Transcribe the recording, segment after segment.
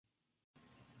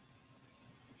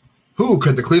Who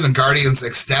could the Cleveland Guardians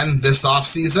extend this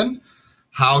offseason?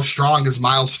 How strong is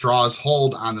Miles Straw's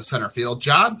hold on the center field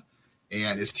job?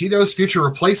 And is Tito's future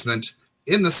replacement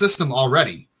in the system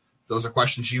already? Those are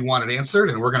questions you wanted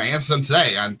answered, and we're going to answer them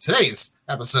today on today's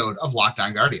episode of Locked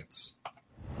On Guardians.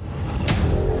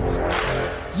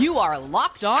 You are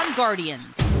Locked On Guardians,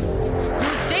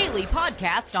 your daily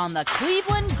podcast on the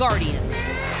Cleveland Guardians,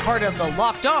 part of the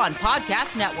Locked On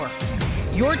Podcast Network,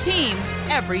 your team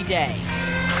every day.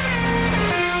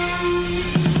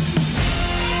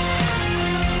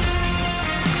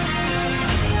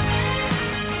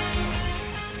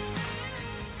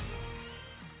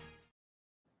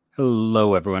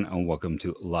 Hello, everyone, and welcome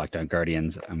to Locked On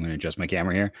Guardians. I'm going to adjust my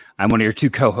camera here. I'm one of your two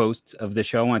co-hosts of the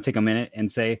show. I want to take a minute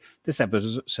and say this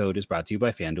episode is brought to you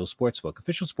by FanDuel Sportsbook,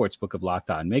 official sportsbook of Locked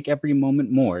On. Make every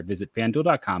moment more. Visit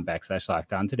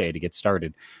FanDuel.com/Locked On today to get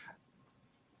started.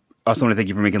 Also want to thank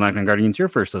you for making Locked On Guardians your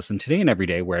first listen today and every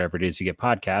day, wherever it is you get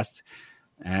podcasts.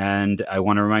 And I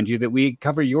want to remind you that we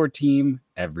cover your team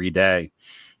every day.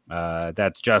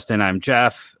 That's Justin. I'm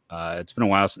Jeff. It's been a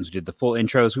while since we did the full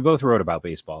intros. We both wrote about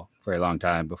baseball for a long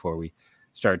time before we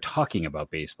started talking about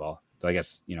baseball. So I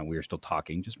guess, we were still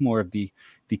talking, just more of the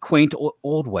quaint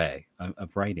old way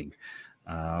of writing.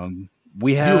 You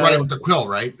were writing with the quill,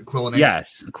 right? The quill and ink?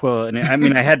 Yes, the quill. And I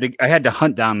mean, I had to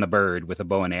hunt down the bird with a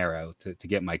bow and arrow to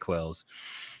get my quills.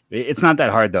 It's not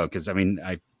that hard though, because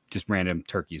I just random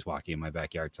turkeys walking in my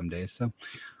backyard some days. So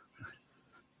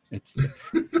it's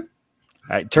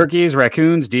turkeys,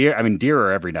 raccoons, deer. I mean, deer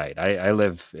are every night. I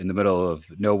live in the middle of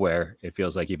nowhere. It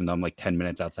feels like, even though I'm like 10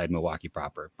 minutes outside Milwaukee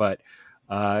proper. But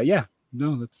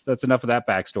that's enough of that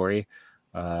backstory.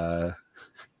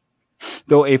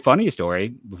 Though a funny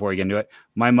story before we get into it,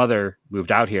 my mother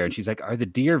moved out here and she's like, "Are the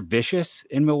deer vicious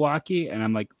in Milwaukee?" And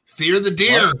I'm like, "Fear the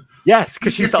deer." What? Yes,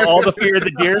 because she saw all the fear of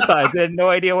the deer signs. I had no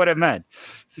idea what it meant.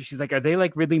 So she's like, "Are they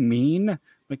like really mean?"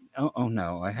 Like, oh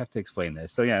no, I have to explain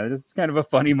this. So yeah, this is kind of a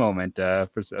funny moment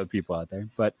for some people out there.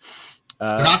 But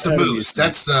they're not the moose.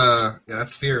 That's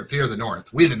fear of the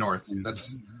North. We the North.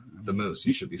 That's the moose.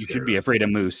 You should be scared. You should be afraid of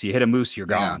moose. You hit a moose, you're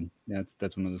gone. Yeah.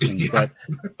 That's one of those things. Yeah.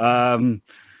 But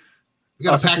we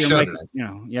got a packed show today.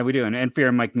 Yeah, we do. And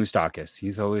fear Mike Moustakas.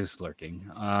 He's always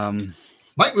lurking.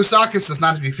 Mike Moustakas is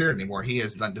not to be feared anymore. He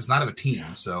does not have a team.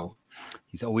 So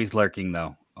he's always lurking,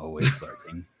 though. Always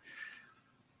lurking.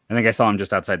 I think I saw him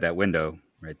just outside that window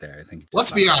right there. I think.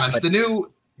 Let's be honest. The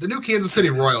new Kansas City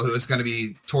Royal who is going to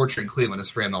be torturing Cleveland is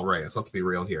Franmil Reyes. Let's be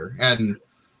real here, and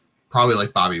probably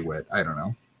like Bobby Witt. I don't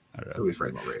know. Who is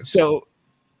Franmil Reyes? So,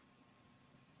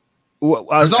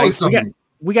 there's always some.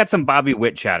 We got some Bobby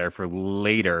Witt chatter for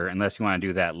later, unless you want to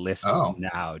do that list now.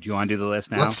 Do you want to do the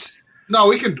list now?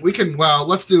 We can. Well,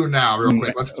 let's do it now, real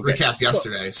quick. Let's recap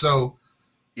yesterday. So,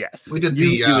 yes, we did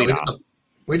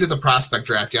we did the prospect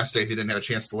draft yesterday. If you didn't have a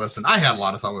chance to listen, I had a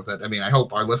lot of fun with it. I mean, I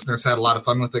hope our listeners had a lot of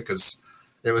fun with it because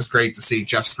it was great to see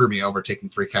Jeff screw me over taking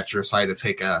 3 catchers. So I had to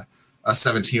take a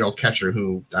 17-year-old catcher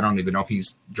who I don't even know if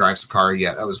he's drives a car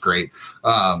yet. That was great.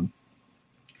 I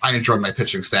enjoyed my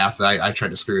pitching staff. I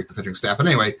tried to screw with the pitching staff. But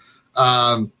anyway,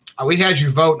 we had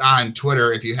you vote on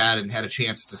Twitter if you hadn't had a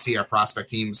chance to see our prospect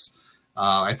teams.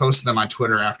 I posted them on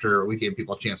Twitter after we gave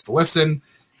people a chance to listen.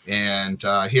 And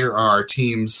here are our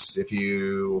teams if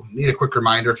you need a quick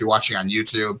reminder if you're watching on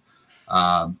YouTube.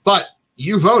 But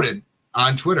you voted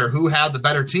on Twitter who had the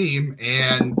better team.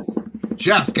 And,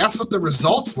 Jeff, guess what the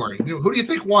results were? Who do you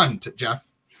think won,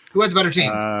 Jeff? Who had the better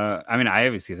team? I mean, I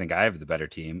obviously think I have the better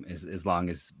team as long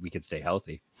as we could stay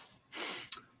healthy.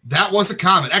 That was a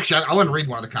comment. Actually, I want to read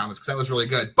one of the comments because that was really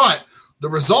good. But the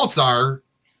results are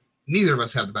neither of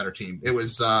us have the better team. It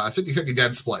was a 50-50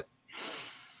 dead split.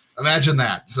 Imagine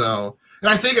that. So, and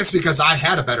I think it's because I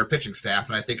had a better pitching staff,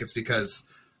 and I think it's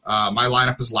because my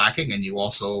lineup was lacking, and you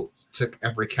also took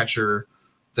every catcher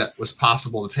that was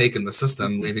possible to take in the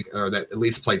system, or that at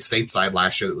least played stateside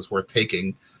last year that was worth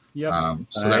taking. Yep.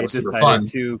 So that was super fun.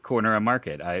 To corner a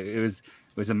market. It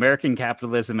was American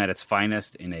capitalism at its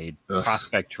finest in a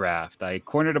prospect draft. I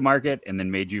cornered a market and then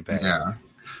made you pay. Yeah.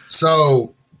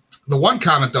 So the one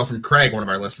comment, though, from Craig, one of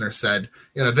our listeners, said,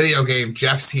 in a video game,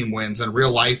 Jeff's team wins. In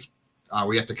real life,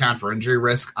 we have to count for injury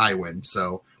risk. I win.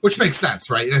 So, which makes sense,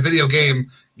 right? In a video game,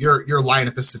 your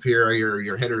lineup is superior.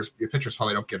 Your pitchers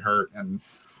probably don't get hurt, and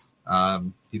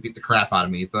you beat the crap out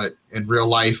of me. But in real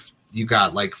life, you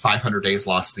got like 500 days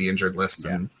lost to the injured list,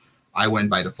 and I win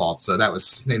by default. So that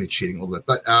was maybe cheating a little bit.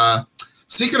 But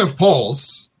speaking of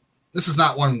polls, this is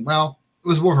not one. Well, it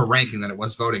was more of a ranking than it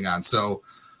was voting on. So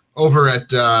over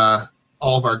at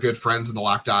all of our good friends in the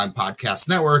Locked On Podcast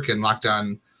Network and Locked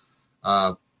On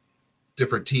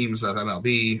different teams of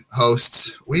MLB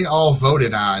hosts, we all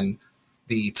voted on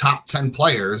the top 10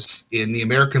 players in the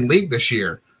American League this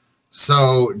year.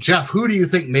 So, Jeff, who do you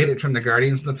think made it from the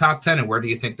Guardians in the top 10, and where do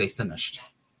you think they finished?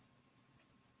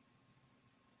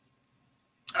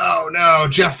 Oh, no,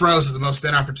 Jeff Rose at the most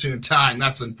inopportune time.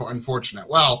 That's unfortunate.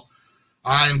 Well,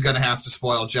 I'm going to have to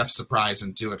spoil Jeff's surprise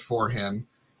and do it for him.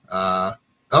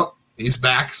 He's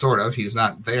back, sort of. He's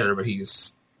not there, but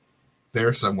he's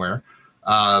there somewhere.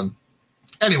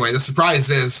 Anyway, the surprise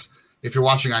is, if you're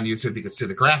watching on YouTube, you can see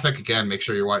the graphic. Again, make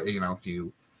sure if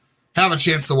you have a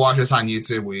chance to watch us on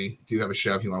YouTube, we do have a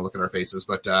show if you want to look at our faces.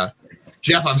 But,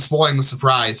 Jeff, I'm spoiling the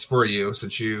surprise for you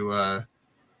since you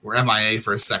were MIA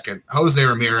for a second. Jose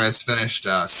Ramirez finished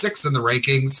 6th in the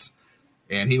rankings,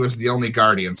 and he was the only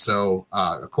Guardian. So,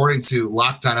 according to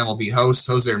Locked On MLB host,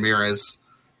 Jose Ramirez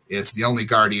is the only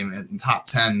Guardian in top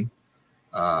 10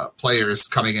 players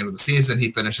coming into the season.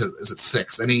 He finishes at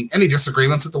 6th. Any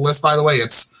disagreements with the list, by the way?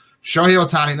 It's Shohei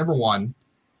Ohtani, number 1,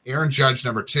 Aaron Judge,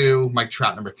 number 2, Mike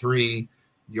Trout, number 3,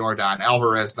 Yordan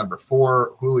Alvarez, number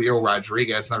 4, Julio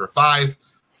Rodriguez, number 5,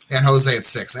 and Jose at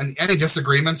 6. Any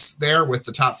disagreements there with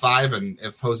the top 5 and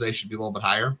if Jose should be a little bit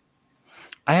higher?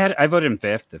 I voted him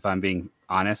 5th, if I'm being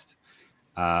honest.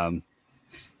 Yordan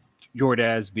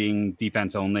being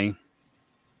defense only.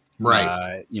 Right.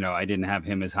 I didn't have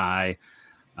him as high.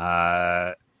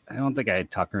 I don't think I had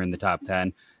Tucker in the top 10.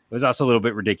 It was also a little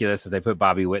bit ridiculous as they put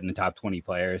Bobby Witt in the top 20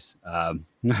 players.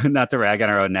 Not to rag on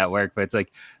our own network, but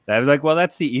well,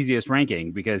 that's the easiest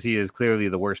ranking because he is clearly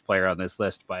the worst player on this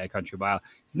list by a country mile.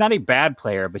 He's not a bad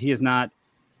player, but he's not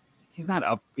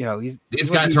up. These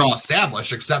guys are all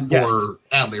established except for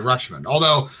Adley Rutschman.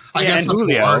 Although I guess some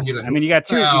Julio. argue that, you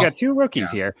got two rookies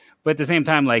here, but at the same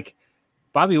time, like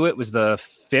Bobby Witt was the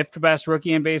 5th best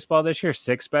rookie in baseball this year,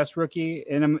 6th best rookie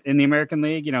in the American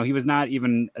League. He was not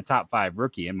even a top 5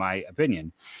 rookie in my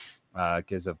opinion,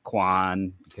 because of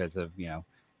Kwan, because of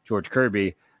George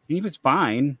Kirby. He was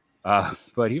fine,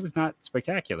 but he was not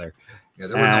spectacular. Yeah,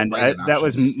 there were no that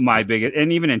was my biggest.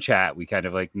 And even in chat, we kind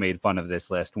of like made fun of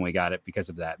this list when we got it because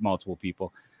of that. Multiple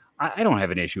people. I don't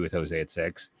have an issue with Jose at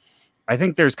 6. I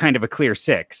think there's kind of a clear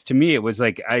 6. To me, it was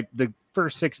like the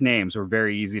first 6 names were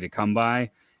very easy to come by.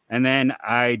 And then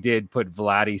I did put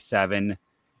Vladdy 7,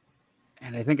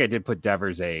 and I think I did put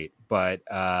Devers 8. But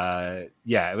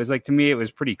it was like, to me, it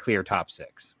was pretty clear top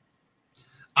 6.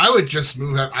 I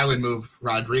would move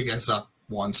Rodriguez up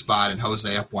 1 spot and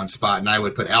Jose up 1 spot, and I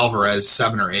would put Alvarez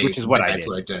 7 or 8. Which is what That's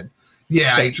what I did.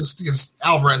 Yeah, just because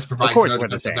Alvarez provides no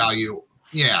defensive value.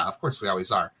 Yeah, of course we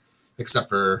always are, except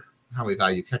for how we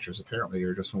value catchers apparently,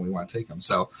 or just when we want to take them.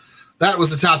 So that was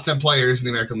the top 10 players in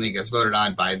the American League as voted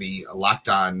on by the Locked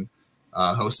On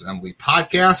host and MLB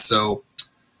podcast. So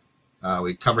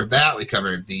we covered that. We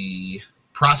covered the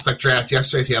prospect draft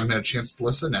yesterday if you haven't had a chance to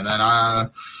listen. And then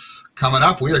coming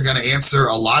up, we are going to answer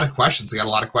a lot of questions. We got a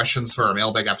lot of questions for our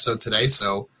mailbag episode today.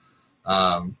 So,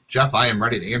 Jeff, I am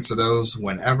ready to answer those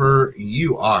whenever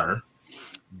you are.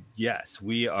 Yes,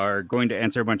 we are going to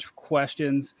answer a bunch of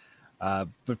questions.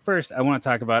 But first, I want to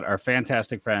talk about our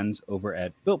fantastic friends over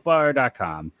at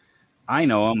BuiltBar.com. I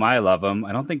know them. I love them.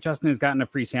 I don't think Justin has gotten a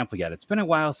free sample yet. It's been a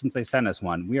while since they sent us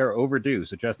one. We are overdue,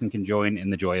 so Justin can join in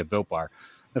the joy of Built Bar.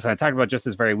 Listen, I talked about just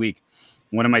this very week.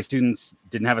 One of my students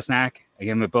didn't have a snack. I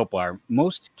gave him a Built Bar.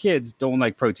 Most kids don't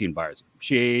like protein bars.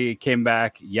 She came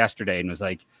back yesterday and was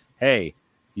like, hey,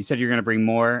 you said you're going to bring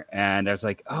more. And I was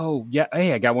like, oh, yeah.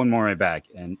 Hey, I got one more in my bag.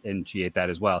 And she ate that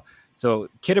as well. So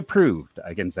kid approved,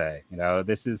 I can say.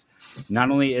 This is not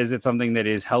only is it something that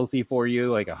is healthy for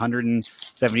you, like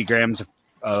 170 grams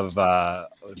of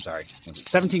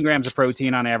 17 grams of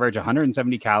protein on average,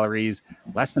 170 calories,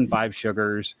 less than 5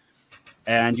 sugars.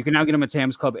 And you can now get them at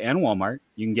Sam's Club and Walmart.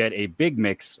 You can get a big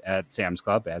mix at Sam's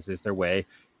Club, as is their way.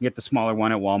 You get the smaller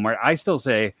one at Walmart. I still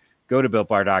say go to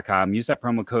BuiltBar.com. Use that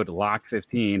promo code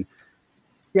LOCK15.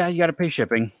 Yeah, you got to pay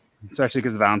shipping, especially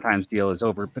because the Valentine's deal is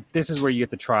over. But this is where you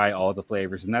get to try all the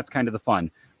flavors, and that's kind of the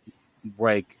fun.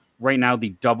 Like right now, the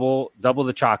double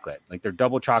the chocolate, like their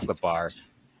double chocolate bar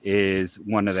is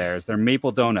one of theirs. Their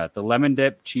maple donut, the lemon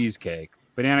dip cheesecake,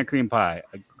 banana cream pie,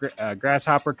 a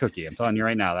grasshopper cookie. I'm telling you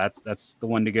right now, that's the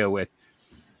one to go with.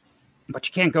 But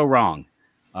you can't go wrong.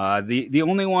 The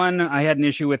only one I had an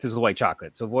issue with is the white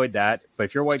chocolate, so avoid that. But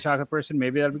if you're a white chocolate person,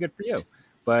 maybe that'll be good for you.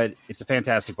 But it's a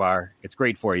fantastic bar. It's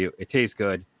great for you. It tastes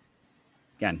good.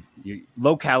 Again,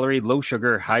 low calorie, low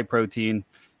sugar, high protein,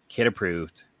 kid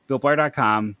approved.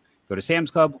 BuiltBar.com. Go to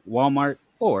Sam's Club, Walmart,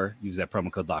 or use that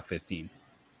promo code LOCK15.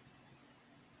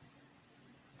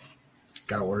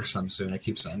 Got to order some soon. I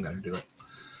keep saying I'm going to do it.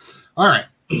 All right.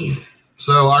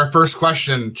 So our first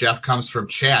question, Jeff, comes from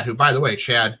Chad, who, by the way,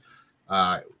 Chad,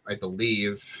 I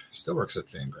believe, still works at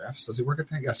Fangraphs. Does he work at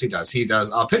Fangraphs? Yes, he does. He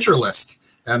does pitcher list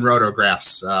and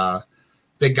rotographs.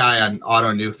 Big guy on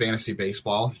Auto New Fantasy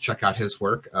Baseball. Check out his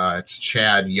work. It's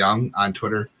Chad Young on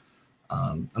Twitter.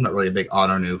 I'm not really a big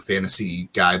Auto New Fantasy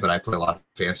guy, but I play a lot of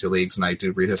fantasy leagues, and I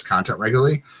do read his content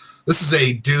regularly. This is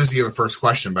a doozy of a first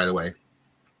question, by the way.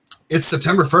 It's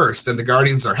September 1st, and the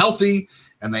Guardians are healthy,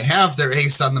 and they have their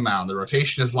ace on the mound. The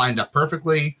rotation is lined up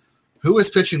perfectly. Who is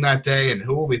pitching that day, and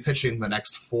who will be pitching the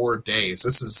next 4 days?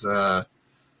 This is a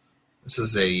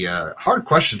hard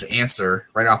question to answer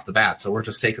right off the bat, so we're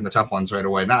just taking the tough ones right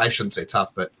away. I shouldn't say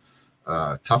tough, but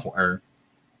tough or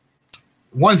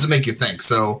ones that make you think.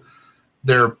 So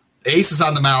their ace is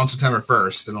on the mound September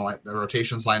 1st, and the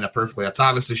rotation's lined up perfectly. That's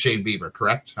obviously Shane Bieber,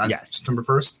 correct? On yes. September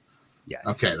 1st? Yes.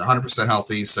 Okay, they're 100%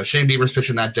 healthy. So Shane Bieber's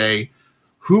pitching that day.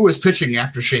 Who is pitching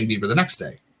after Shane Bieber the next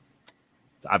day?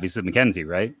 Obviously McKenzie,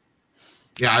 right?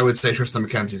 Yeah, I would say Tristan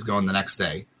McKenzie's going the next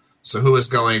day. So who is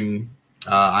going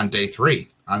on day 3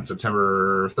 on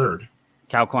September 3rd?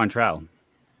 Cal Quantrill.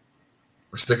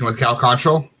 We're sticking with Cal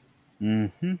Quantrill?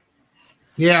 Mm-hmm.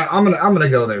 Yeah, I'm gonna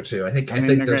go there too. I think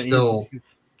they're still.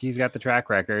 He's got the track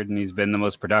record, and he's been the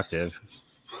most productive.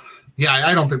 Yeah,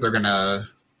 I don't think they're gonna.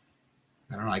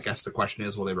 I don't know. I guess the question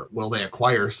is, will they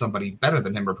acquire somebody better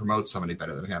than him or promote somebody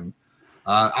better than him?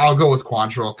 I'll go with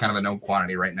Quantrill, kind of a known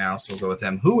quantity right now, so I'll go with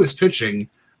him. Who is pitching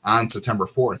on September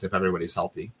 4th if everybody's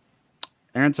healthy?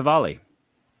 Aaron Savali.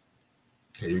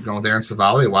 Okay, you're going with Aaron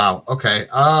Savali? Wow. Okay.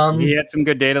 He had some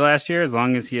good data last year. As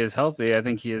long as he is healthy, I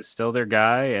think he is still their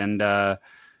guy, and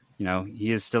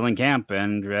he is still in camp.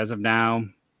 And as of now,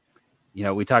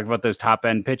 we talk about those top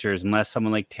end pitchers. Unless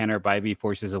someone like Tanner Bybee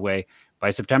forces away by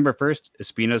September 1st,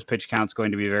 Espino's pitch count's going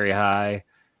to be very high.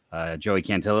 Joey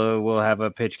Cantillo will have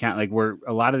a pitch count.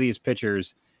 A lot of these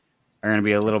pitchers are going to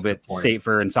be a little bit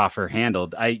safer and softer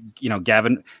handled.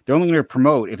 Gavin, they're only going to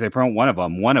promote if they promote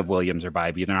one of Williams or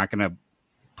Bybee. They're not going to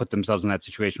put themselves in that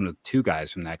situation with 2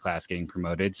 guys from that class getting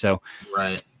promoted. So,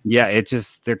 right. Yeah,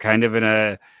 they're kind of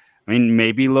in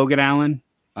maybe Logan Allen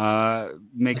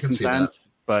makes some sense,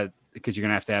 but because you're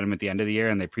going to have to add him at the end of the year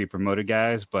and they pre-promoted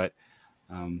guys. But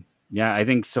I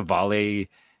think Savali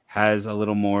has a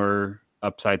little more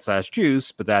upside /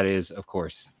 juice, but that is, of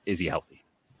course, is he healthy?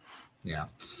 Yeah.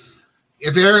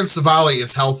 If Aaron Savali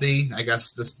is healthy, I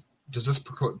guess does this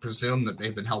presume that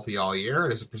they've been healthy all year, or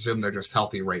does it presume they're just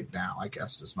healthy right now? I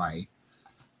guess is my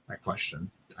question.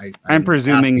 I'm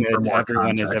presuming that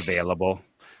everyone is available.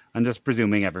 I'm just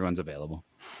presuming everyone's available.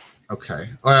 Okay.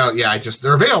 Well, yeah,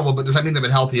 they're available, but does that mean they've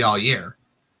been healthy all year?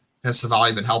 Has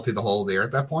Savali been healthy the whole year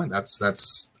at that point? Is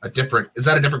that a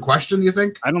different question, do you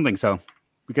think? I don't think so.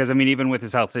 Because, even with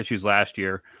his health issues last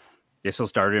year, they still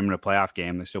started him in a playoff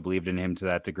game. They still believed in him to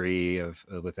that degree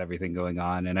with everything going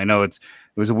on. And I know it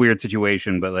was a weird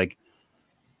situation, but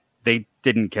they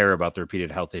didn't care about the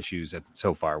repeated health issues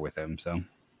so far with him. So,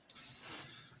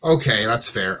 okay, that's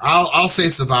fair. I'll say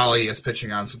Savali is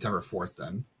pitching on September 4th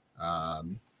then.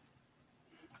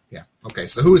 Yeah. Okay.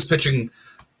 So who is pitching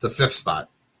the 5th spot?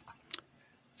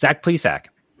 Zach Plesac.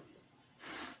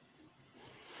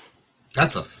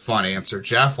 That's a fun answer,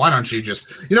 Jeff. Why don't you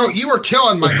just, you were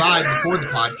killing my vibe before the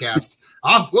podcast.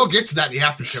 We'll get to that in the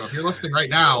after show. If you're listening right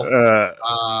now,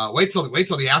 wait till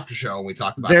the after show when we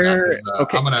talk about that.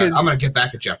 Okay, I'm gonna get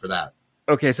back at Jeff for that.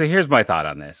 Okay, so here's my thought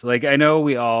on this. I know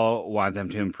we all want them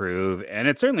to improve, and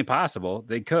it's certainly possible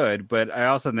they could, but I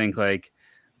also think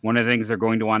one of the things they're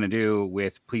going to want to do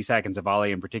with Plesac and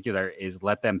Savali in particular is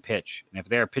let them pitch. And if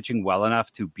they're pitching well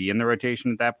enough to be in the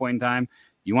rotation at that point in time,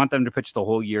 you want them to pitch the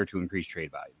whole year to increase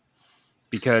trade value.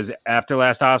 Because after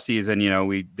last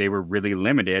offseason, they were really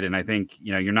limited. And I think,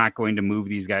 you're not going to move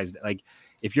these guys.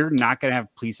 If you're not going to have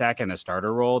Plesac in the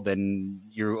starter role, then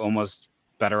you're almost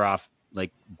better off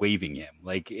waiving him.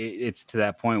 It's to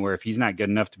that point where if he's not good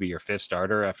enough to be your 5th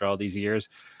starter after all these years,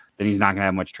 then he's not going to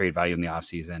have much trade value in the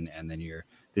offseason. And then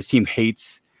this team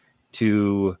hates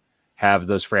to have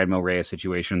those Franmil Reyes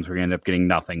situations where you end up getting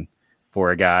nothing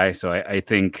for a guy. So I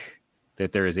think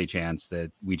that there is a chance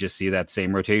that we just see that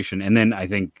same rotation. And then I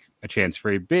think a chance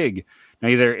for a big, now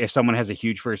either if someone has a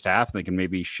huge first half, they can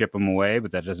maybe ship them away, but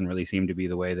that doesn't really seem to be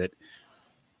the way that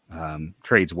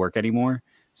trades work anymore.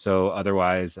 So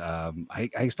otherwise, I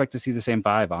expect to see the same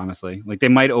 5, honestly. They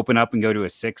might open up and go to a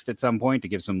 6th at some point to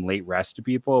give some late rest to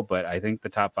people, but I think the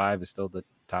top 5 is still the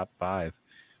top 5.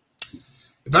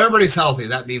 If everybody's healthy,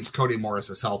 that means Cody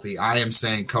Morris is healthy. I am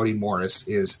saying Cody Morris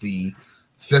is the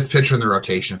 5th pitcher in the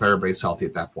rotation if everybody's healthy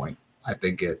at that point. I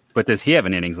think it. But does he have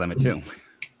an innings limit too?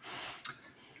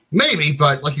 Maybe,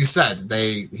 but like you said,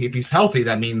 if he's healthy,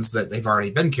 that means that they've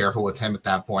already been careful with him at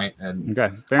that point. And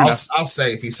okay, fair enough. I'll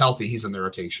say if he's healthy, he's in the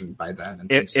rotation by then. And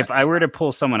if I were to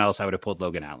pull someone else, I would have pulled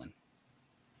Logan Allen.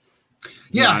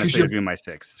 Yeah, because you'd be my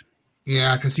sixth.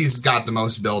 Yeah, because he's got the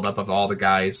most buildup of all the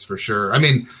guys for sure. I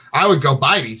mean, I would go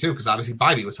Bybee too, because obviously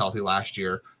Bybee was healthy last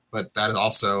year, but that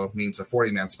also means a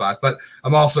 40-man spot. But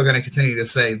I'm also going to continue to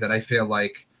say that I feel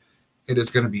like it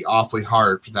is going to be awfully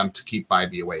hard for them to keep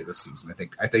Bybee away this season.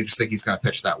 I just think he's going to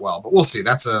pitch that well, but we'll see.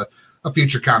 That's a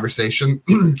future conversation.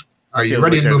 Are you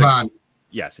ready to move on?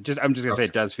 Yes. I'm just going to say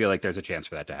it does feel like there's a chance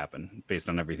for that to happen based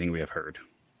on everything we have heard.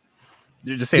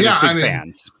 Just say big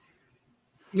fans.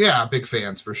 Yeah, big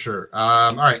fans for sure.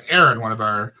 All right, Aaron, one of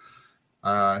our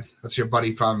that's your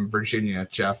buddy from Virginia,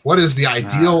 Jeff. What does the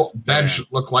ideal bench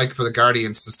look like for the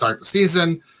Guardians to start the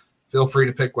season? Feel free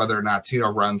to pick whether or not Tito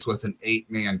runs with an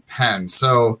 8-man pen.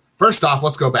 So first off,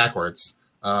 let's go backwards.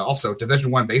 Also,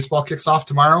 Division I baseball kicks off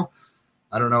tomorrow.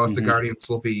 I don't know if the Guardians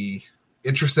will be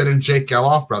interested in Jake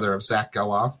Geloff, brother of Zach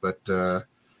Geloff, but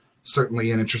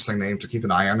certainly an interesting name to keep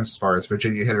an eye on as far as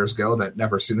Virginia hitters go that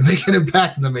never seem to make an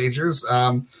impact in the majors.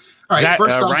 All right,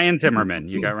 first off, Ryan Zimmerman.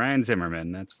 You got Ryan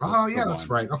Zimmerman. That's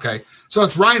right. Okay, so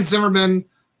it's Ryan Zimmerman,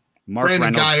 Mark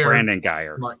Brandon Reynolds, Brandon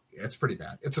Guyer. It's pretty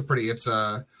bad. It's a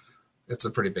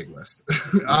pretty big list.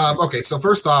 Okay, so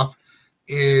first off,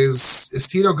 is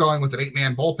Tito going with an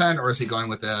 8-man bullpen or is he going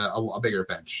with a bigger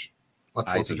bench?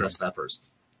 Let's address that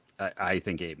first. I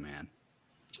think 8-man,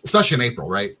 especially in April,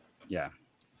 right? Yeah.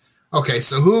 Okay,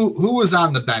 so who was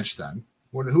on the bench then?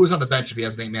 Who was on the bench if he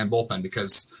has an 8-man bullpen?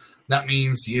 Because that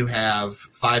means you have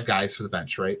 5 guys for the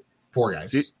bench, right? 4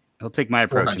 guys. He'll take my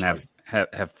approach and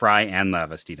have Fry and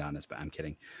Lavastide on his bench. I'm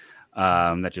kidding.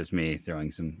 That's just me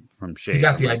throwing from shade. He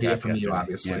got the idea from you,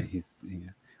 obviously.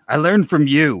 Yeah, I learned from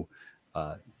you.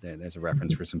 There's a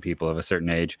reference for some people of a certain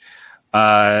age.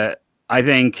 I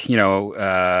think,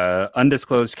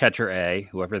 undisclosed catcher A,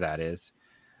 whoever that is.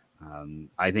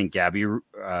 I think Gabby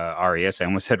Arias. I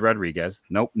almost said Rodriguez.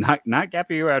 Nope, not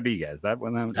Gabby Rodriguez. That's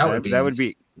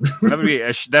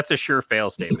a sure fail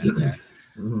statement. Yeah.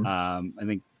 I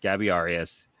think Gabby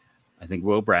Arias. I think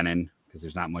Will Brennan, because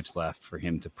there's not much left for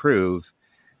him to prove.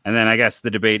 And then I guess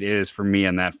the debate is for me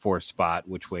on that 4th spot,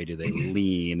 which way do they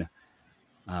lean?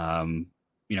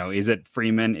 Is it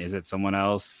Freeman? Is it someone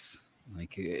else?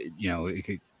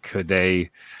 Could they?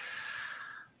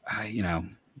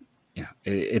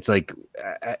 It's like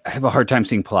I have a hard time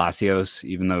seeing Palacios,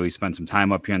 even though he spent some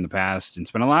time up here in the past and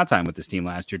spent a lot of time with this team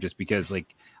last year, just because I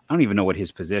don't even know what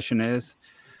his position is.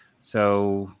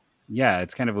 So yeah,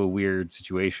 it's kind of a weird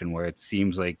situation where it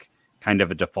seems like kind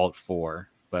of a default 4,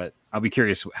 but I'll be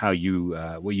curious how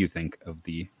what you think of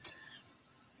the.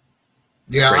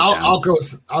 Yeah, I'll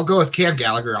go with Cam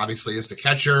Gallagher. Obviously, as the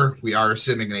catcher, we are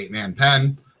assuming an 8-man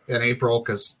pen in April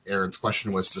because Aaron's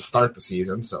question was to start the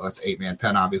season, so that's 8-man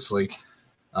pen. Obviously,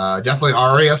 definitely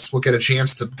Arias will get a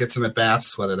chance to get some at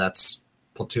bats, whether that's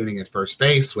platooning at first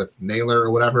base with Naylor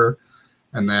or whatever,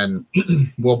 and then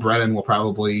Will Brennan will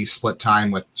probably split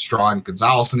time with Straw and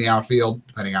Gonzalez in the outfield,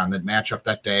 depending on the matchup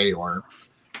that day or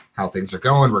how things are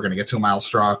going. We're going to get to a Miles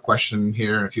Straw question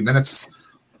here in a few minutes.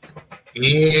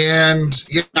 And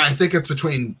yeah, I think it's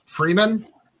between Freeman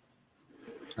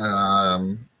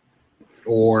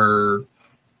or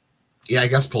I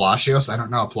guess Palacios. I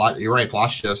don't know. You're right.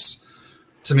 Palacios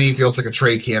to me feels like a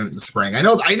trade candidate in the spring. I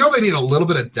know they need a little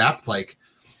bit of depth,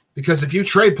 because if you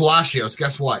trade Palacios,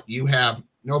 guess what? You have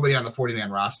nobody on the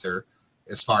 40-man roster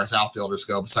as far as outfielders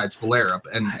go besides Valera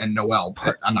and Noel.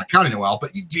 I'm not counting Noel,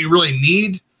 but do you really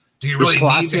need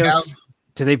to have?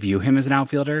 Do they view him as an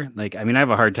outfielder? I have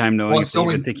a hard time knowing if they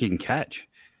even think he can catch.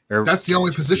 That's the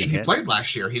only position he played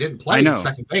last year. He didn't play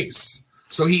second base.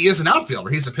 So he is an outfielder.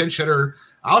 He's a pinch hitter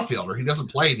outfielder. He doesn't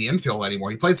play the infield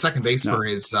anymore. He played second base for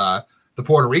his the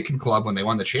Puerto Rican club when they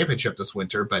won the championship this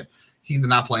winter, but he did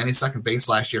not play any second base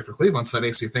last year for Cleveland. So that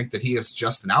makes me think that he is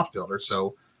just an outfielder.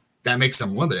 So that makes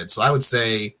him limited. So I would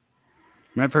say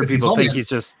I've heard people think he's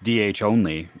just DH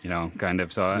only, kind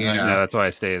of. So that's why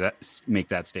I make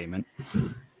that statement.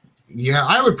 Yeah,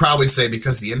 I would probably say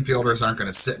because the infielders aren't going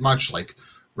to sit much. Like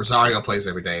Rosario plays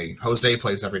every day, Jose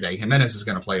plays every day, Jimenez is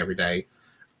going to play every day.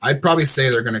 I'd probably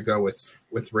say they're going to go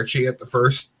with Richie at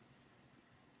first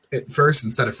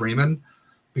instead of Freeman,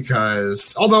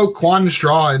 because although Quan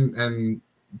Straw and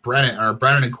Brennan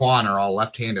and Quan are all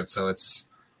left-handed, so it's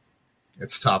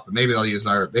tough. But maybe they'll use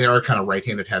they are kind of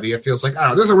right-handed heavy. It feels like, I don't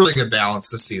know. There's a really good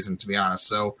balance this season, to be honest.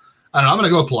 So I don't know. I'm going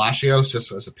to go with Palacios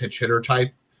just as a pinch hitter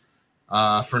type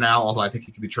for now, although I think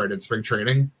he could be traded in spring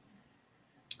training.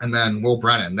 And then Will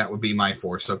Brennan, that would be my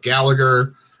 4. So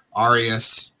Gallagher,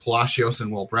 Arias, Palacios,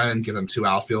 and Will Brennan. Give them 2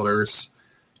 outfielders,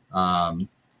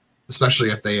 especially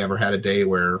if they ever had a day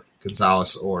where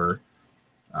Gonzalez or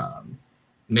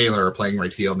Naylor are playing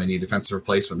right field and they need defensive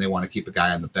replacement. They want to keep a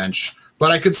guy on the bench.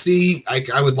 But I could see,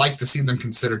 I would like to see them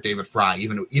consider David Fry,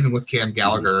 even with Cam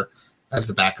Gallagher as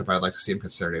the backup. I'd like to see him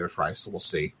consider David Fry. So we'll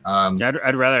see.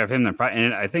 I'd rather have him than Fry.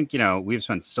 And I think, we've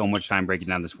spent so much time breaking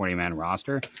down this 40-man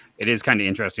roster. It is kind of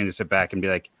interesting to sit back and be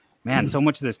like, man, so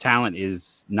much of this talent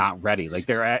is not ready. Like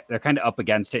they're kind of up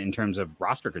against it in terms of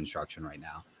roster construction right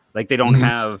now. Like they don't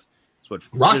have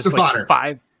roster fodder.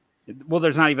 5. Well,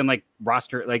 there's not even like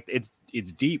roster, like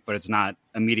it's deep, but it's not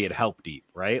immediate help deep,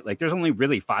 right? Like there's only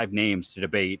really 5 names to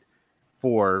debate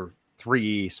for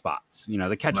 3 spots.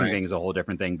 The catching thing is a whole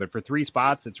different thing, but for 3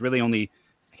 spots, it's really only,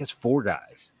 I guess, 4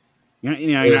 guys. You're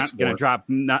not going to drop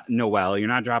Noel. You're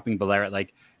not dropping Valera.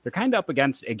 Like they're kind of up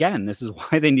against, again, this is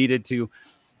why they needed to,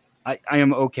 I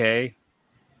am okay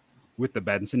with the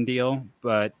Benson deal,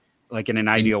 but like in an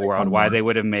ideal world, why they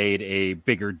would have made a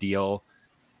bigger deal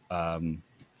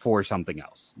for something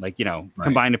else. Like,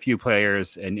 combine a few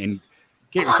players and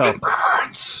get yourself.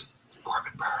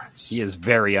 Corbin Burns. He is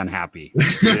very unhappy.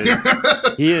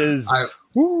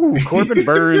 Corbin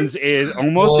Burns is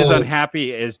almost as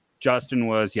unhappy as Justin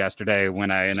was yesterday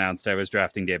when I announced I was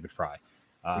drafting David Fry.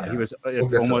 He was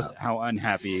almost how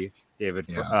unhappy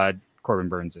Corbin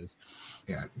Burns is.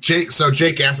 Yeah.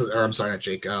 Patrick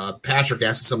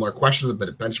asked a similar question,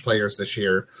 but bench players this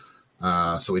year.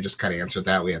 So we just kind of answered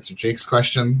that. We answered Jake's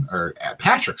question or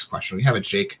Patrick's question. We have a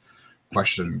Jake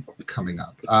question coming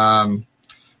up.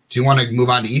 Do you want to move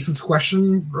on to Ethan's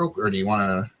question, or do you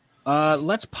want to?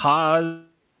 Let's pause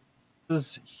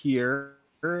here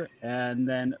and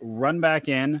then run back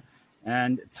in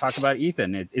and talk about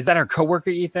Ethan. Is that our coworker,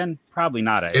 Ethan? Probably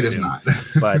not. It is not.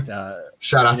 But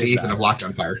shout out to Ethan of Locked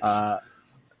On Pirates.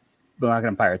 Locked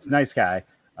On Pirates, nice guy.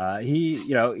 He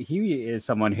is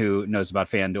someone who knows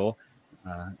about FanDuel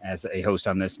as a host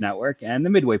on this network, and the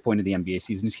midway point of the NBA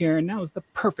season is here, and now is the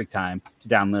perfect time to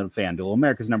download FanDuel,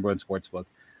 America's #1 sportsbook,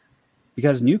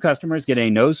 because new customers get a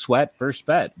no sweat first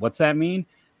bet. What's that mean?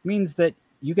 It means that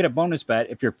you get a bonus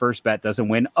bet if your first bet doesn't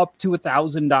win, up to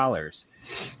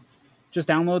 $1,000. Just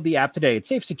download the app today. It's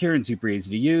safe, secure, and super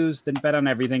easy to use. Then bet on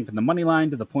everything from the money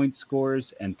line to the point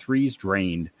scores and threes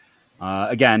drained.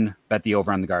 Again, bet the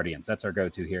over on the Guardians. That's our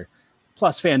go-to here.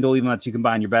 Plus, FanDuel even lets you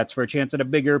combine your bets for a chance at a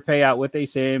bigger payout with a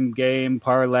same-game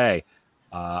parlay.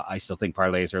 I still think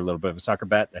parlays are a little bit of a sucker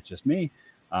bet. That's just me.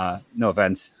 No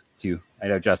offense to, I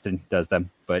know Justin does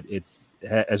them, but it's,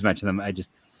 as mentioned them,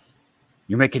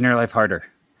 you're making your life harder.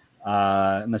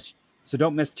 So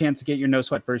don't miss the chance to get your no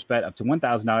sweat first bet up to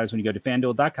 $1,000 when you go to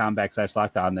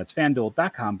FanDuel.com/lockedon. That's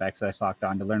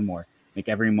FanDuel.com/lockedon to learn more. Make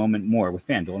every moment more with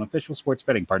FanDuel, an official sports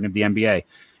betting partner of the NBA.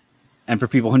 And for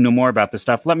people who know more about this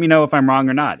stuff, let me know if I'm wrong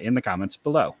or not in the comments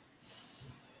below.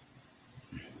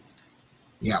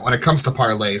 Yeah, when it comes to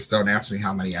parlays, don't ask me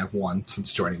how many I've won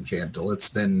since joining FanDuel. It's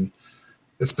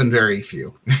been very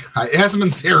few. It hasn't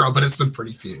been 0, but it's been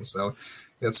pretty few. So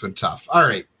it's been tough. All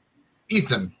right.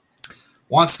 Ethan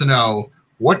wants to know,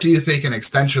 what do you think an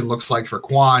extension looks like for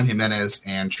Kwan, Jimenez,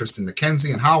 and Tristan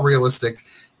McKenzie, and how realistic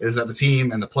is that the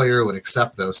team and the player would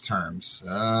accept those terms?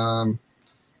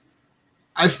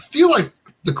 I feel like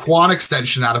the Kwan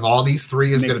extension out of all these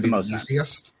 3 is going to be the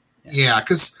easiest. Yeah,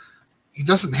 because he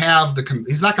doesn't have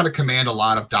he's not going to command a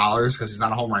lot of dollars because he's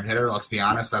not a home run hitter. Let's be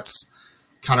honest. That's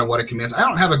kind of what it commands. I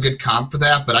don't have a good comp for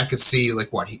that, but I could see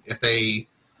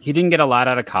he didn't get a lot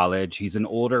out of college. He's an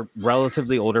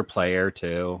relatively older player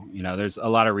too. There's a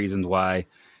lot of reasons why,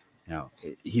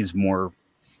 he's more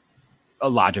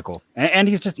logical, and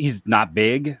he's not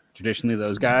big. Traditionally,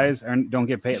 those guys don't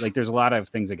get paid. Like, there's a lot of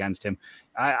things against him.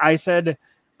 I said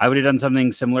I would have done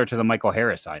something similar to the Michael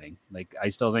Harris signing. Like, I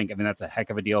still think, that's a heck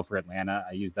of a deal for Atlanta.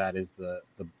 I use that as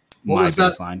my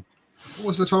baseline. What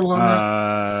was the total on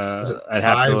that? Was it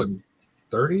 5 and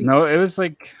 30? No, it was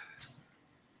like,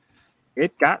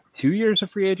 it got 2 years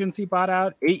of free agency bought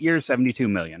out, 8 years, $72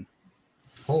 million.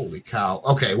 Holy cow.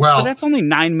 Okay, well. But that's only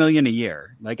 $9 million a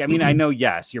year. Like, I know,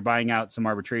 yes, you're buying out some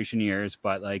arbitration years,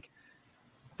 but like,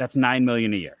 that's $9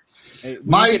 million a year.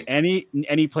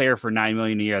 Any player for $9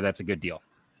 million a year, that's a good deal.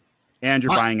 And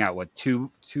you're buying out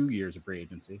two years of free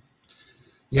agency.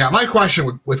 Yeah, my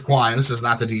question with Kwan, this is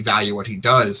not to devalue what he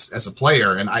does as a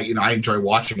player, and I enjoy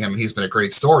watching him, and he's been a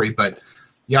great story, but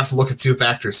you have to look at 2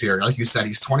 factors here. Like you said,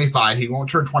 he's 25. He won't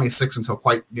turn 26 until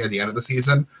quite near the end of the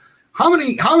season. How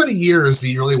many years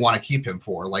do you really want to keep him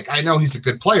for? Like, I know he's a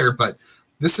good player, but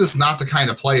this is not the kind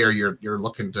of player you're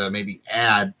looking to maybe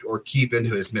add or keep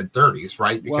into his mid-30s,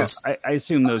 right? Because I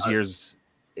assume those years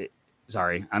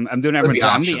Sorry, I'm doing everything.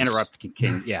 I'm the interrupt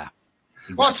king. Yeah.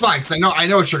 Exactly. Well, it's fine because I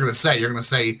know what you're going to say. You're going to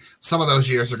say some of those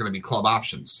years are going to be club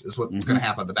options is what's going to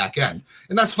happen at the back end.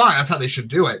 And that's fine. That's how they should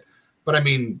do it. But I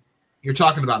mean, you're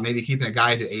talking about maybe keeping a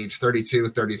guy to age 32,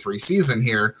 33 season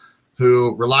here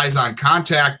who relies on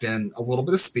contact and a little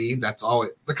bit of speed. That's all.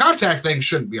 The contact thing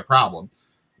shouldn't be a problem.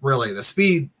 Really, the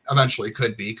speed eventually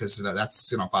could be because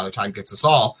that's, Father Time gets us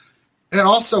all. And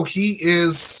also he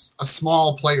is a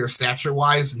small player stature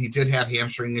wise, and he did have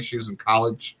hamstring issues in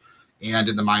college and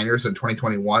in the minors in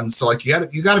 2021. So like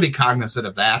you got to be cognizant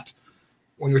of that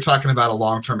when you're talking about a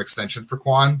long-term extension for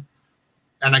Kwon.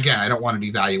 And again, I don't want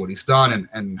to devalue what he's done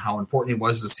and how important he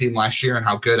was to this team last year and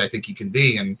how good I think he can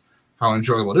be and how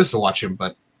enjoyable it is to watch him.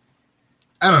 But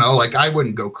I don't know, like I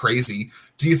wouldn't go crazy.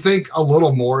 Do you think a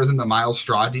little more than the Miles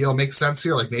Straw deal makes sense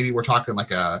here? Like maybe we're talking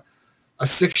like a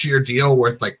 6-year deal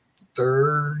worth like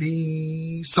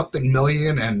 30 something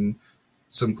million and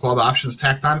some club options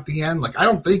tacked on at the end. Like, I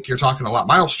don't think you're talking a lot.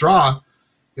 Miles Straw,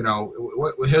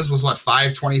 his was what,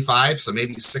 525, so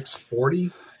maybe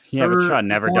 640. Yeah, but Straw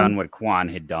never done what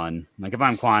Kwon had done. Like, if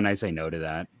I'm Kwon, I say no to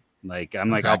that. Like, I'm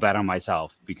like, I'll bet on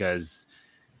myself because,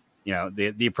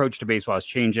 the approach to baseball is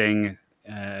changing.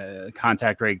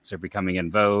 Contact rates are becoming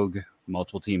in vogue.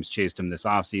 Multiple teams chased him this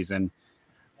offseason.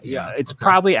 Yeah, it's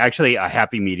probably actually a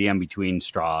happy medium between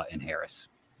Straw and Harris.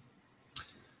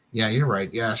 Yeah, you're right.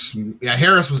 Yes. Yeah,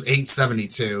 Harris was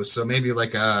 872. So maybe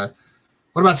like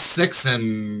what about 6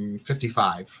 and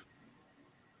 55?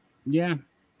 Yeah.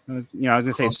 I was going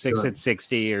to say 6 at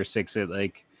 60 or 6 at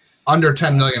like under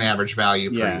 10 million average value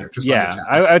per year. Just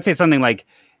I would say something like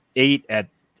 8 at,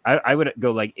 I would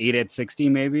go like 8 at 60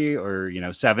 maybe,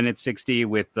 or, 7 at 60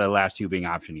 with the last 2 being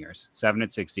option years. 7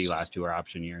 at 60, last 2 are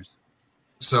option years.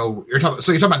 So you're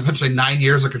talking about potentially 9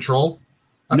 years of control?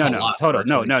 That's a lot. Total.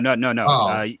 No.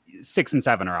 Oh. 6 and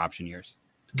 7 are option years.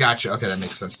 Gotcha. Okay, that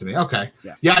makes sense to me. Okay.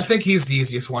 Yeah, I think he's the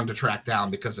easiest one to track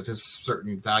down because of his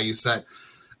certain value set.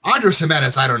 Andres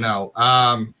Gimenez, I don't know.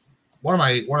 One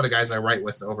of the guys I write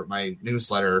with over at my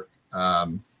newsletter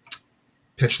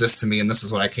pitched this to me, and this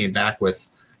is what I came back with.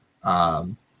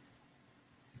 The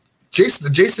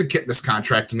Jason Kipnis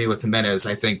contract to me with Gimenez,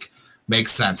 I think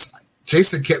makes sense.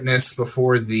 Jason Kipnis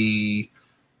before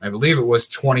I believe it was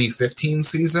 2015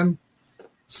 season,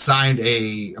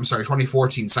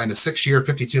 2014 signed a 6-year,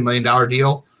 $52 million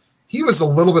deal. He was a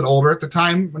little bit older at the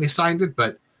time when he signed it,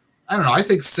 but I don't know. I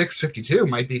think 652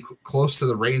 might be close to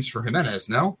the range for Gimenez.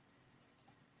 No,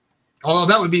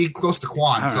 although that would be close to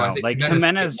Kwon. I think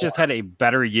Gimenez just had a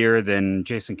better year than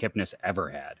Jason Kipnis ever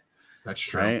had. That's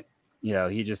true. Right?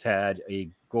 He just had a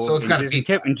gold. So it's got to be.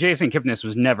 And Jason Kipnis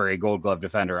was never a Gold Glove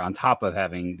defender on top of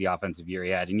having the offensive year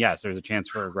he had. And yes, there's a chance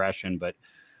for regression, but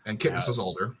Kipnis was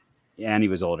older. And he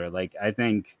was older. Like, I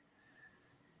think,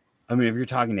 if you're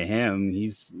talking to him,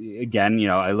 he's, again,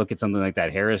 I look at something like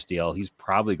that Harris deal, he's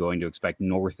probably going to expect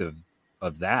north of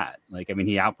that. Like, he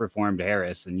outperformed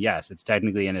Harris, and yes, it's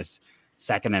technically in his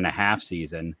 2.5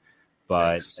 season,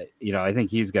 but, I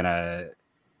think he's going to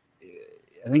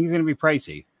be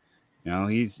pricey.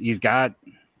 He's got,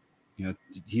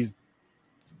 he's,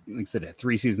 like I said,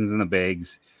 3 seasons in the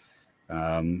bigs.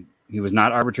 He was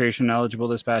not arbitration eligible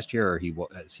this past year, or he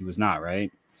was not, right?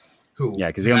 Who? Yeah,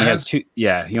 because he only had 2.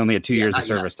 Yeah, he only had 2 years of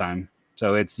service time.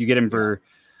 So you get him for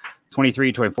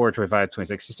 23, 24, 25,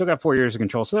 26. He still got 4 years of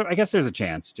control. So I guess there's a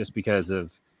chance just because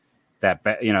of that.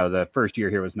 The first year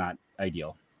here was not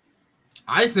ideal.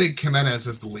 I think Gimenez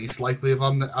is the least likely of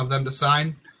them to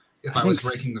sign. If I was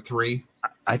ranking the 3,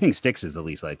 I think Sticks is the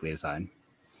least likely to sign.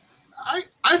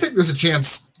 I think there's a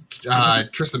chance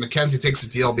Tristan McKenzie takes a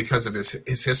deal because of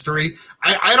his history.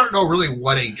 I don't know really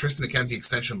what a Tristan McKenzie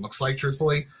extension looks like,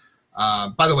 truthfully.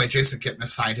 By the way, Jason Kipnis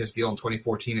signed his deal in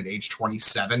 2014 at age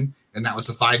 27, and that was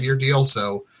a 5-year deal.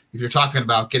 So if you're talking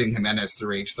about getting Gimenez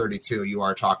through age 32, you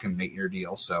are talking an 8-year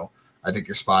deal. So I think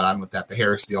you're spot on with that. The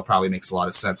Harris deal probably makes a lot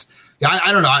of sense. Yeah,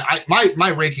 I don't know.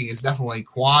 My ranking is definitely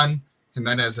Kwon,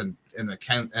 Gimenez, and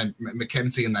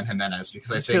McKenzie, and then Gimenez,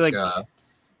 because I think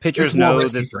pitchers know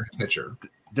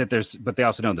but they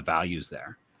also know the value's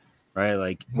there, right?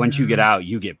 Like, once you get out,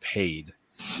 you get paid,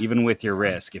 even with your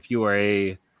risk. If you are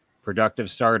a productive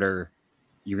starter,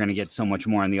 you're going to get so much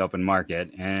more in the open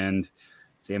market. And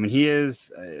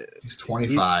he's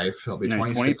 25. He'll be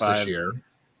 26 this year.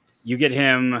 You get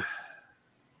him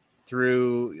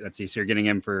through, let's see, so you're getting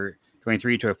him for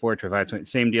 23, 24, 25, 20,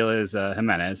 same deal as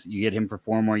Gimenez. You get him for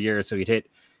 4 more years, so he'd hit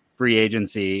free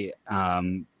agency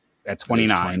at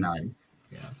 29.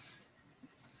 Yeah.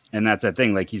 And that's that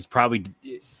thing. Like, he's probably,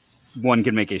 one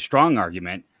can make a strong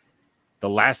argument. the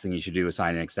last thing you should do is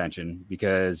sign an extension,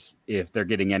 because if they're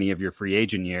getting any of your free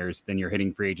agent years, then you're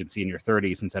hitting free agency in your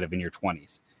 30s instead of in your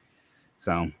 20s.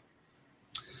 So,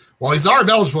 well, he's ARB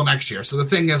eligible next year. So the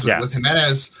thing is with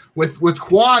Jimenez, with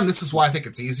Kwan, this is why I think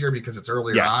it's easier because it's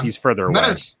earlier on. He's further away.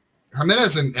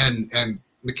 Jimenez and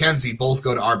McKenzie both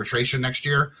go to arbitration next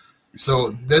year.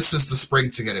 So this is the spring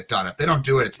to get it done. If they don't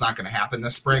do it, it's not going to happen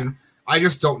this spring. Yeah. I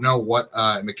just don't know what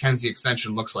McKenzie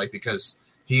extension looks like, because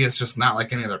he is just not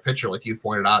like any other pitcher, like you've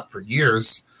pointed out for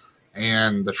years.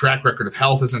 And the track record of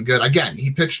health isn't good. Again, he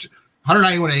pitched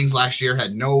 191 innings last year,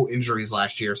 had no injuries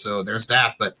last year. So there's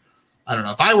that. But I don't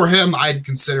know. If I were him, I'd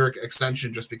consider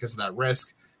extension just because of that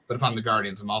risk. But if I'm the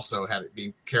Guardians, I'm also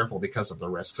being careful because of the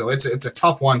risk. So it's a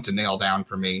tough one to nail down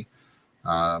for me.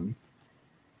 I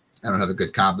don't have a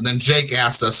good comp. And then Jake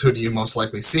asked us, who do you most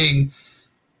likely seeing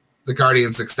the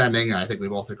Guardians extending? And I think we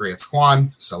both agree it's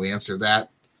Kwan. So we answered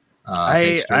that.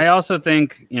 I also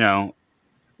think,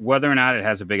 whether or not it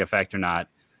has a big effect or not,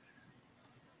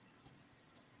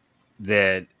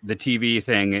 that the TV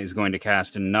thing is going to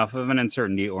cast enough of an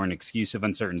uncertainty or an excuse of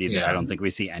uncertainty that I don't think we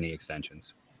see any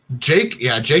extensions. Jake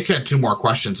had two more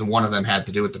questions, and one of them had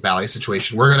to do with the Bally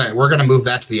situation. We're gonna move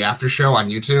that to the after show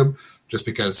on YouTube, just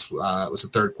because it was the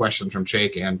third question from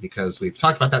Jake, and because we've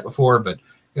talked about that before, but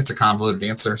it's a convoluted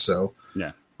answer. So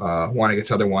want to get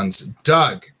to other ones.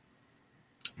 Doug,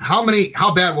 how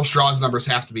bad will Straw's numbers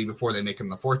have to be before they make him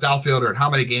the fourth outfielder, and how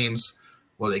many games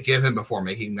will they give him before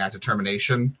making that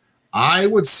determination? I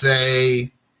would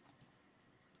say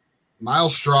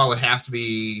Miles Straw would have to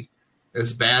be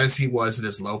as bad as he was at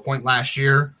his low point last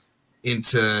year.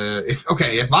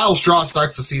 If Miles Straw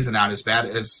starts the season out as bad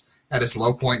as at his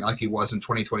low point like he was in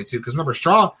 2022, because remember,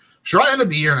 Straw ended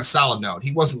the year on a solid note.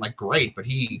 He wasn't like great, but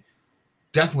he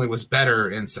definitely was better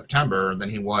in September than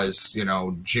he was,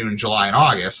 June, July, and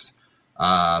August.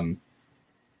 I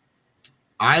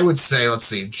would say, let's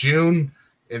see, June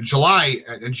he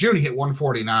hit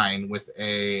 149 with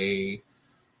a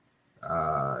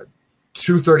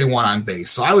 231 on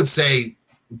base. So I would say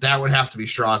that would have to be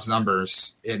Straw's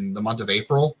numbers in the month of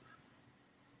April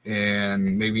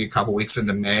and maybe a couple weeks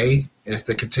into May. If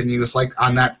it continues like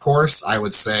on that course, I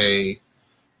would say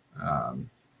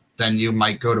then you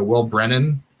might go to Will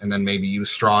Brennan and then maybe use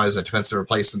Straw as a defensive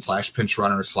replacement / pinch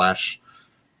runner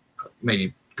 /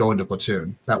 maybe go into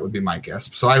platoon. That would be my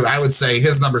guess. So I would say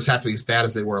his numbers have to be as bad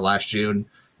as they were last June,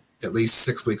 at least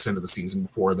 6 weeks into the season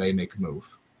before they make a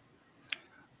move.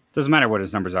 Doesn't matter what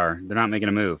his numbers are. They're not making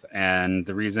a move. And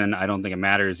the reason I don't think it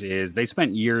matters is they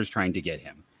spent years trying to get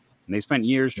him. And they spent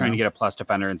years trying to get a plus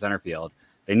defender in center field.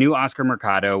 They knew Oscar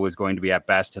Mercado was going to be at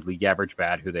best a league average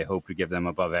bat, who they hoped would give them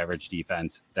above average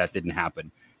defense. That didn't happen.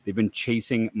 They've been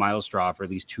chasing Miles Straw for at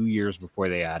least 2 years before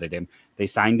they added him. They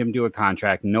signed him to a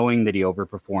contract knowing that he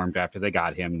overperformed after they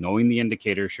got him, knowing the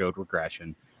indicators showed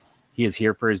regression. He is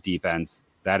here for his defense.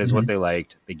 That is what they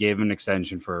liked. They gave him an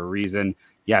extension for a reason.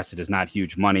 Yes, it is not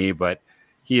huge money, but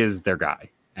he is their guy.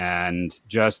 And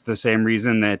just the same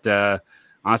reason that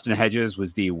Austin Hedges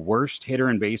was the worst hitter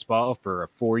in baseball for a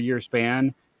 4-year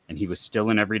span, and he was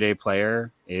still an everyday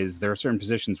player, is there are certain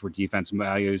positions where defense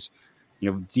values,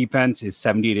 defense is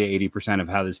 70 to 80% of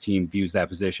how this team views that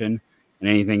position, and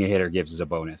anything a hitter gives is a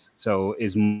bonus. So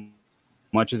as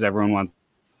much as everyone wants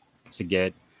to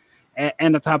get,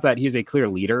 and on top of that, he's a clear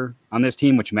leader on this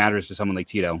team, which matters to someone like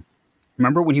Tito.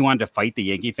 Remember when he wanted to fight the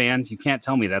Yankee fans? You can't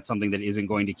tell me that's something that isn't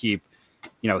going to keep,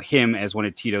 him as one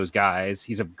of Tito's guys.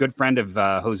 He's a good friend of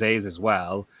Jose's as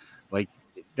well. Like,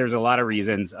 there's a lot of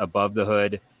reasons above the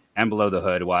hood and below the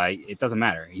hood why it doesn't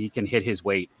matter. He can hit his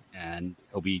weight and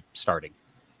he'll be starting.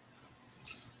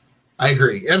 I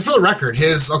agree. And for the record,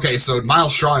 so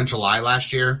Miles Straw in July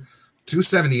last year,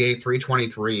 278,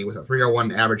 323 with a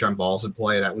 301 average on balls in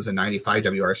play. That was a 95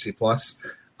 WRC plus.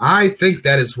 I think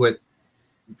that is what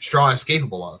Straw is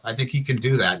capable of. I think he can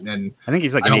do that. And I think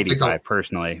he's like an 85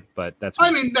 personally, but it's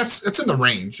in the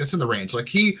range. It's in the range. Like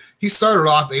he started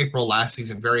off April last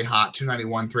season very hot,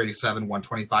 291, 387,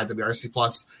 125 WRC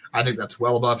plus. I think that's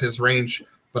well above his range,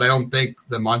 but I don't think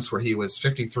the months where he was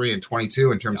 53 and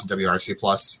 22 in terms of WRC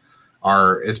plus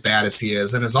are as bad as he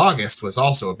is. And his August was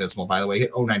also abysmal, by the way. He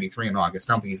hit 093 in August.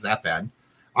 I don't think he's that bad.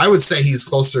 I would say he's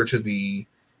closer to the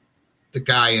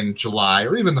guy in July,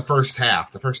 or even the first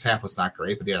half. The first half was not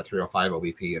great, but he had a 305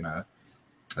 OBP and a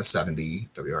 70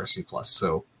 WRC plus.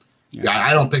 So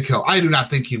I do not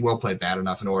think he will play bad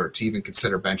enough in order to even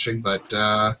consider benching,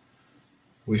 but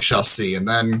we shall see. And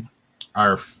then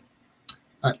that's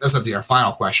not our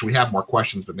final question. We have more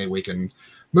questions, but maybe we can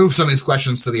move some of these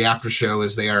questions to the after show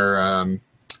as they are a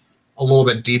little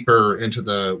bit deeper into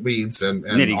the weeds and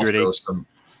also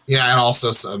Yeah, and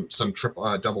also some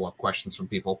triple double up questions from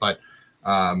people. But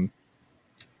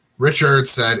Richard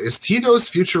said, "Is Tito's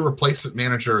future replacement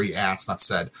manager?" He asked, not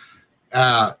said.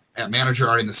 At manager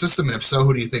already in the system, and if so,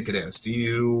 who do you think it is? Do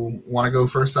you want to go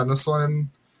first on this one?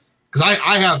 Because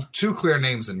I have two clear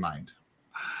names in mind.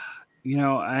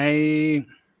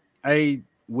 I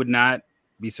would not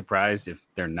be surprised if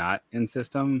they're not in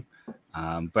system,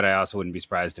 but I also wouldn't be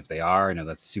surprised if they are. I know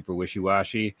that's super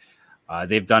wishy-washy.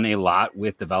 They've done a lot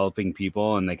with developing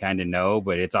people, and they kind of know,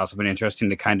 but it's also been interesting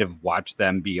to kind of watch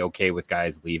them be okay with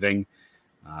guys leaving.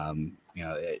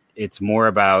 It's more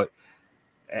about,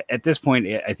 at this point,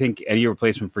 I think any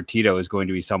replacement for Tito is going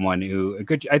to be someone who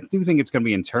I do think it's going to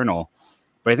be internal,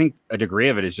 but I think a degree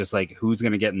of it is just like who's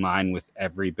going to get in line with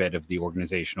every bit of the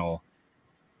organizational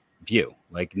view.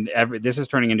 Like this is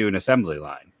turning into an assembly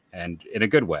line, and in a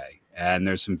good way. And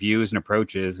there's some views and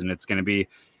approaches, and it's going to be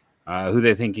who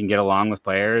they think can get along with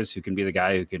players, who can be the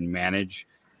guy who can manage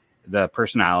the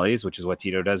personalities, which is what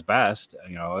Tito does best,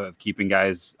 of keeping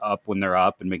guys up when they're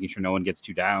up and making sure no one gets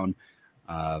too down.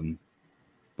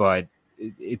 But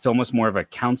it's almost more of a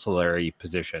counselor-y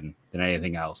position than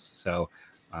anything else. So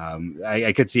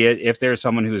I could see it. If there's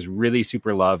someone who is really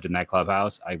super loved in that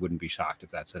clubhouse, I wouldn't be shocked if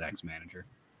that's the next manager.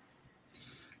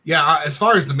 Yeah, as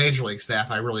far as the Major League staff,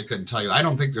 I really couldn't tell you. I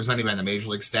don't think there's anybody in the Major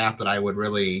League staff that I would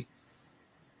really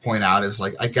point out as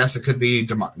like, I guess it could be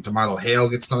DeMarlo Hale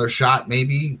gets another shot,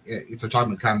 maybe, if they're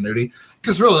talking about continuity.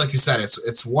 Because really, like you said,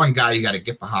 it's one guy you got to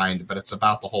get behind, but it's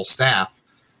about the whole staff.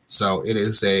 So it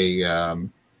is a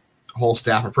whole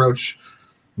staff approach.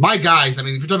 My guys, I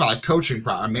mean, if you're talking about like coaching,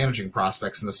 managing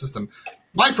prospects in the system,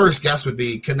 my first guess would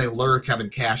be, can they lure Kevin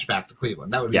Cash back to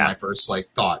Cleveland? That would be my first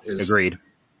thought. Agreed.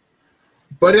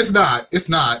 But if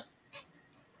not,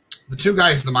 the two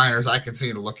guys in the minors I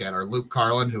continue to look at are Luke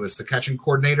Carlin, who is the catching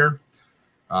coordinator,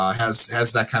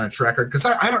 has that kind of track record. Because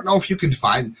I don't know if you can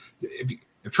find, if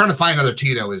you're trying to find another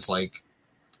Tito is like,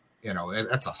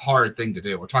 that's a hard thing to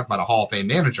do. We're talking about a Hall of Fame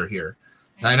manager here.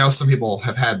 And I know some people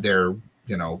have had their,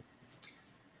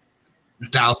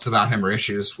 doubts about him or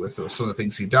issues with some of the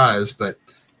things he does, but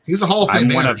he's a Hall of Fame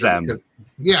manager. One of them.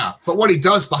 Yeah, but what he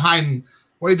does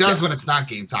when it's not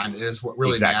game time is what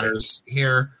really matters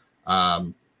here.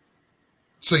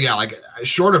 So yeah, like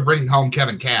short of bringing home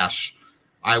Kevin Cash,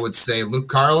 I would say Luke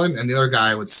Carlin, and the other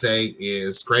guy I would say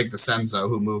is Greg DeCenzo,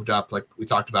 who moved up, like we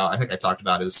talked about. I think I talked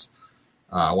about his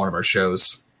one of our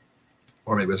shows,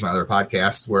 or maybe it was my other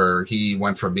podcast, where he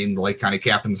went from being the Lake County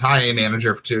Captains High A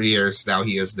manager for 2 years. Now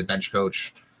he is the bench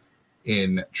coach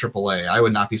in AAA. I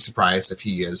would not be surprised if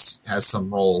he has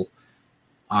some role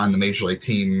on the Major League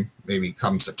team, maybe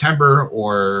come September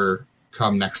or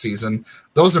come next season.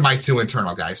 Those are my two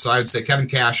internal guys. So I would say Kevin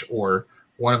Cash or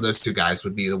one of those two guys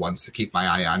would be the ones to keep my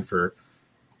eye on for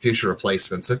future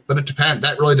replacements. But it depends.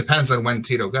 That really depends on when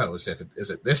Tito goes. Is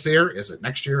it this year? Is it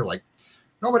next year? Like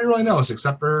nobody really knows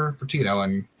except for Tito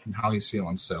and how he's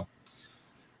feeling. So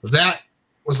that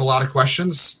was a lot of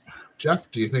questions. Jeff,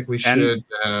 do you think we should?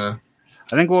 I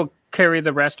think we'll carry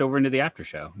the rest over into the after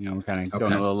show. We're kind of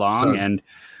going a little long. So, and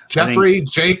Jeffrey,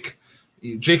 Jake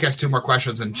has two more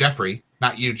questions, and Jeffrey,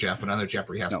 not you, Jeff, another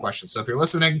Jeffrey has questions. So if you're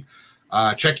listening,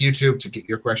 check YouTube to get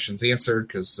your questions answered,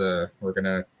 because we're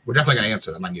definitely gonna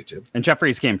answer them on YouTube. And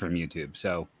Jeffrey's came from YouTube,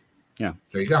 so there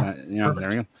you go. There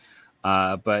we go.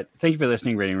 But thank you for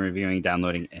listening, rating, reviewing,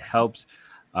 downloading. It helps.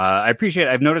 I appreciate it.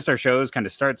 I've noticed our shows kind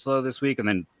of start slow this week and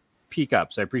then peak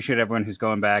up. So I appreciate everyone who's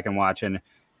going back and watching.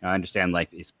 I understand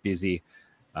life is busy.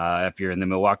 If you're in the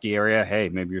Milwaukee area, hey,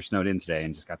 maybe you're snowed in today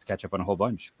and just got to catch up on a whole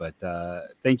bunch. But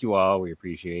thank you all. We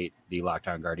appreciate the Locked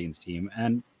On Guardians team,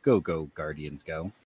 and go Guardians, go.